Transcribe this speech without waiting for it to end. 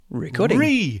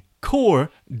Recording.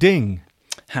 Recording.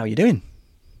 How are you doing?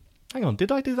 Hang on, did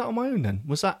I do that on my own then?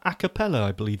 Was that a cappella,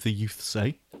 I believe the youth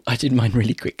say? I did mine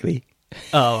really quickly.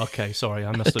 Oh, okay, sorry,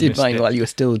 I must have I did missed mine it. while you were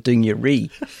still doing your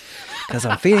because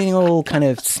I'm feeling all kind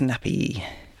of snappy.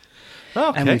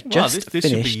 Okay, And we've just this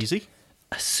should be finished easy.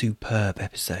 a superb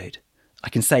episode. I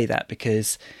can say that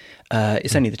because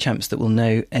it's only the champs that will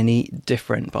know any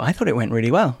different, but I thought it went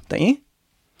really well, don't you?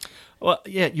 Well,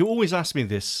 yeah, you always ask me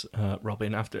this,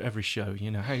 Robin, after every show, you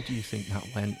know, how do you think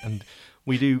that went? And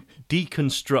we do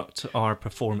deconstruct our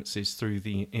performances through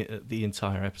the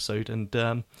entire episode,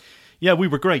 and yeah, we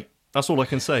were great. That's all I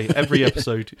can say. Every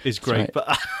episode is great. Right.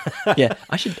 But Yeah,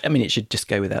 it should just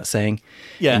go without saying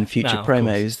in future of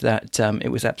promos that it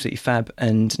was absolutely fab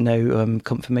and no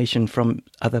confirmation from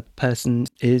other person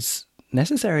is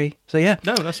necessary. So yeah.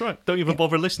 No, that's right. Don't even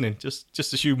bother listening. Just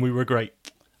assume we were great.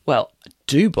 Well,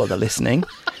 do bother listening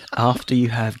after you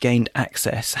have gained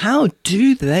access. How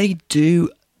do they do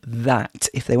that?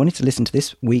 If they wanted to listen to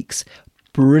this week's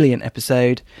brilliant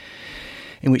episode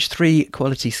in which 3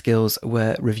 quality skills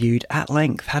were reviewed at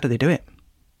length, how do they do it?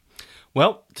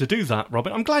 Well, to do that,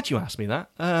 Robin, I'm glad you asked me that.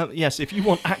 Yes, if you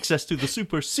want access to the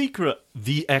super secret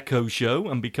The Echo Show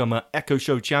and become an Echo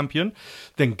Show champion,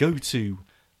 then go to...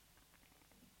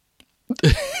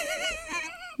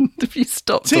 Have you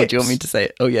stopped or do you want me to say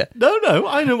it? Oh, yeah. No,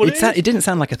 I know what it is. It didn't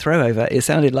sound like a throwover. It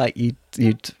sounded like you'd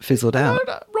fizzled out.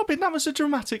 No, Robin, that was a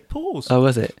dramatic pause. Oh,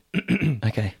 was it?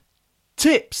 Okay.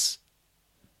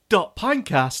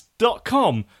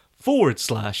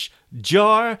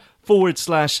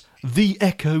 tips.pinecast.com/jar/The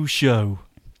Echo Show.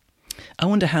 I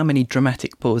wonder how many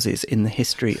dramatic pauses in the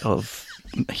history of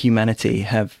humanity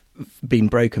have been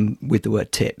broken with the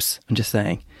word tips. I'm just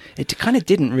saying. It kind of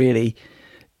didn't really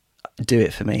do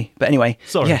it for me. But anyway,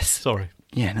 Sorry.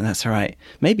 Yeah, no, that's all right.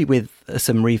 Maybe with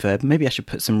some reverb. Maybe I should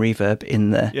put some reverb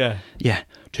in the... Yeah. Yeah.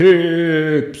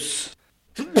 Tips!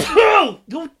 You're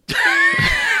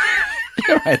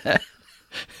right there.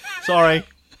 Sorry.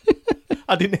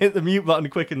 I didn't hit the mute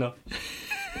button quick enough.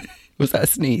 Was that a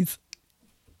sneeze?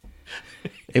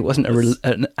 It wasn't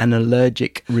an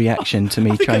allergic reaction to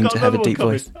me trying to have a deep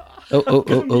voice.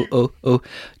 Oh.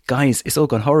 Guys, it's all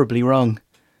gone horribly wrong.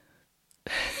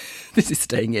 This is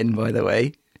staying in, by the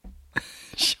way.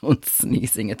 Sean's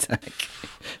sneezing attack.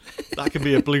 That can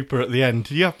be a blooper at the end.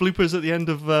 Do you have bloopers at the end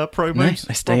of promos? No, I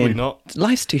stay Probably in. not.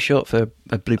 Life's too short for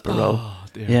a blooper roll. Oh,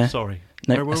 dear. Yeah. Sorry.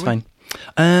 No, that's fine.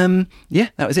 Yeah,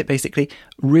 that was it, basically.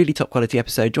 Really top quality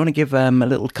episode. Do you want to give a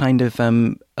little kind of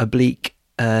oblique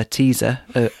teaser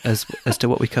as to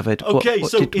what we covered? Okay,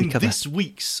 what so did we in cover? this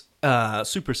week's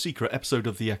super secret episode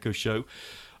of The Echo Show,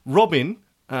 Robin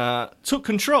took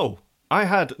control. I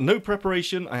had no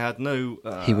preparation. I had no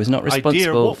he was not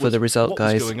responsible for the result,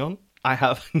 guys. What was going on? I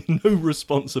have no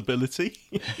responsibility.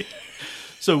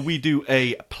 So we do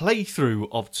a playthrough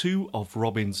of 2 of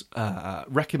Robin's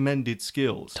recommended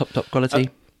skills. Top quality.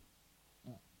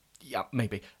 Yeah,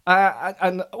 maybe.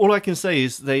 And all I can say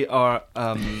is they are...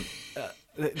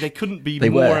 they couldn't be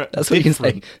more were. That's what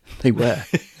different. you can say. They were.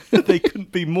 They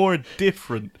couldn't be more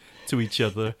different to each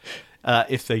other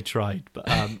if they tried. But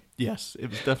yes, it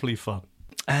was definitely fun.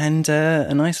 And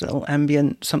a nice little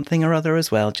ambient something or other as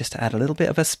well, just to add a little bit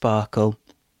of a sparkle.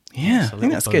 Yeah, I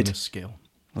think that's good. Skill.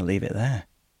 We'll leave it there.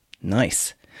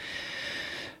 Nice.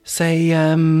 Say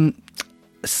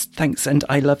thanks and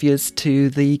I love yous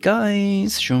to the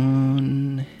guys,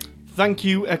 Sean. Thank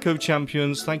you, Echo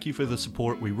Champions. Thank you for the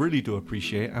support. We really do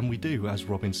appreciate it. And we do, as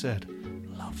Robin said,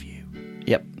 love you.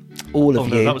 Yep. All of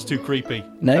you. No, that was too creepy.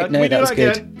 No, that was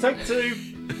good. Again? Take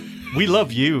 2. We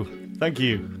love you. Thank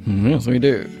you. Yes, we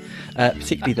do.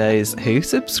 Particularly those who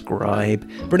subscribe.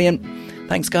 Brilliant.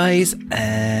 Thanks, guys.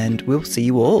 And we'll see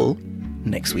you all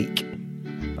next week.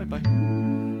 Bye-bye.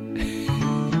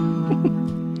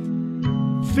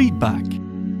 Feedback.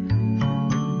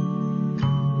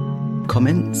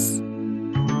 Comments.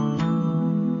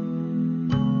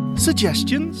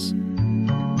 Suggestions.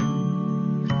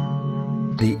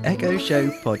 The Echo Show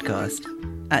Podcast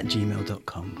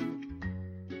 @gmail.com.